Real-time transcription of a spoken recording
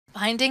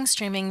Finding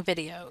streaming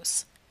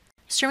videos.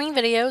 Streaming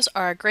videos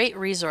are a great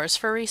resource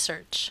for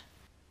research.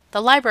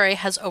 The library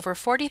has over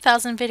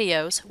 40,000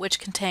 videos which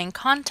contain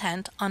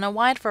content on a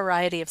wide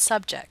variety of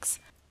subjects,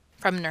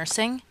 from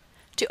nursing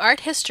to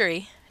art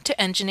history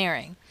to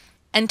engineering,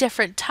 and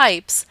different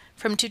types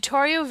from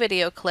tutorial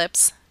video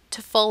clips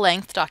to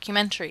full-length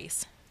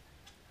documentaries.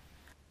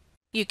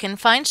 You can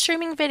find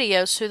streaming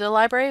videos through the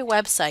library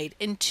website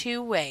in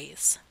two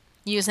ways,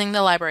 using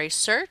the library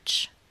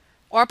search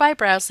or by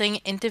browsing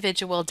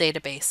individual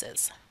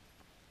databases.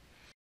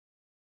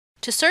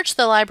 To search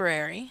the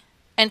library,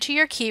 enter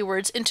your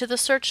keywords into the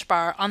search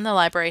bar on the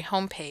library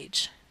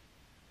homepage.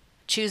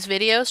 Choose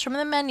videos from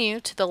the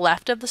menu to the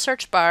left of the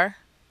search bar,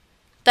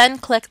 then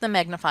click the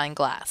magnifying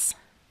glass.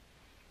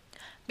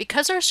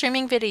 Because our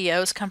streaming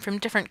videos come from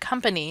different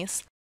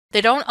companies,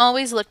 they don't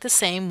always look the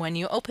same when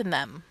you open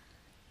them.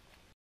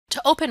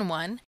 To open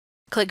one,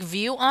 click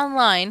View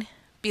Online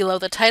below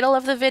the title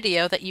of the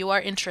video that you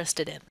are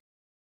interested in.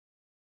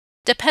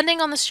 Depending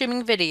on the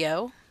streaming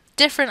video,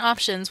 different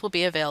options will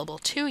be available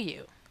to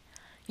you.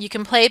 You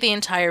can play the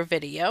entire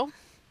video,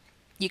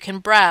 you can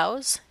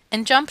browse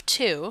and jump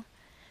to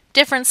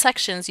different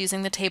sections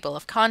using the table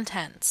of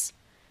contents.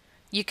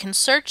 You can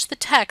search the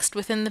text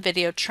within the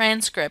video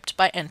transcript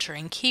by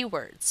entering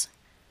keywords.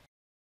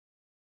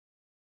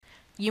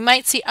 You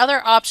might see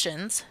other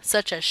options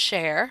such as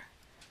share,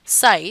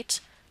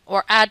 cite,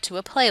 or add to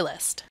a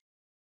playlist.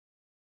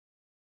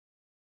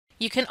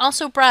 You can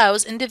also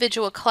browse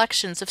individual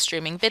collections of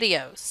streaming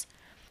videos.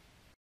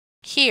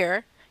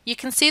 Here, you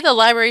can see the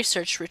library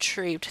search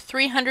retrieved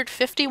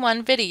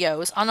 351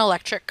 videos on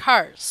electric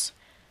cars.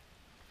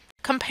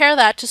 Compare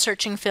that to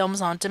searching Films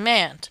on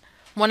Demand,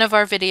 one of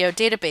our video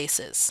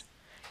databases.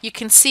 You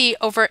can see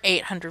over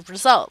 800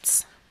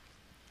 results.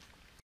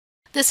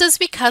 This is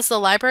because the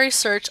library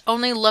search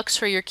only looks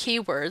for your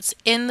keywords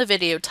in the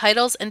video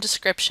titles and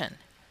description.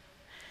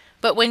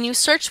 But when you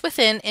search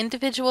within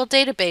individual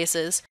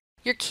databases,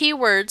 your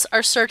keywords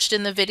are searched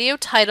in the video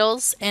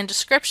titles and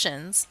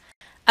descriptions,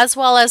 as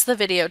well as the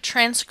video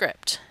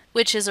transcript,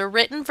 which is a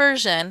written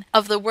version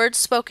of the words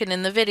spoken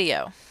in the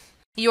video.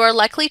 You are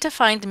likely to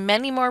find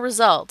many more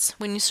results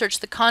when you search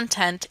the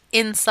content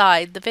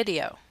inside the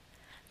video.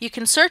 You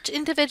can search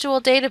individual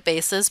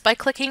databases by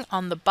clicking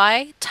on the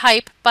By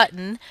Type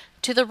button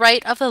to the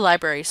right of the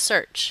library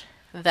search.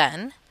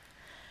 Then,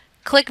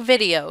 click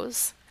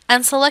Videos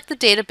and select the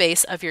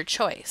database of your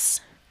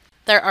choice.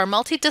 There are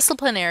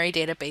multidisciplinary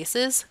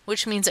databases,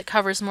 which means it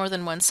covers more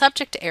than one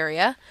subject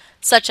area,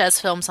 such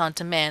as Films on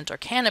Demand or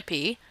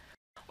Canopy,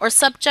 or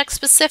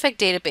subject-specific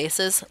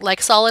databases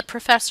like Solid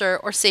Professor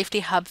or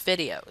Safety Hub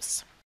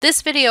Videos.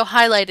 This video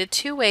highlighted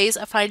two ways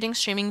of finding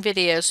streaming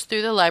videos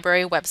through the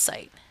library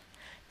website: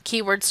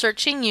 keyword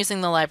searching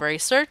using the library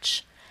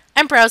search,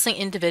 and browsing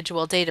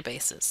individual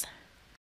databases.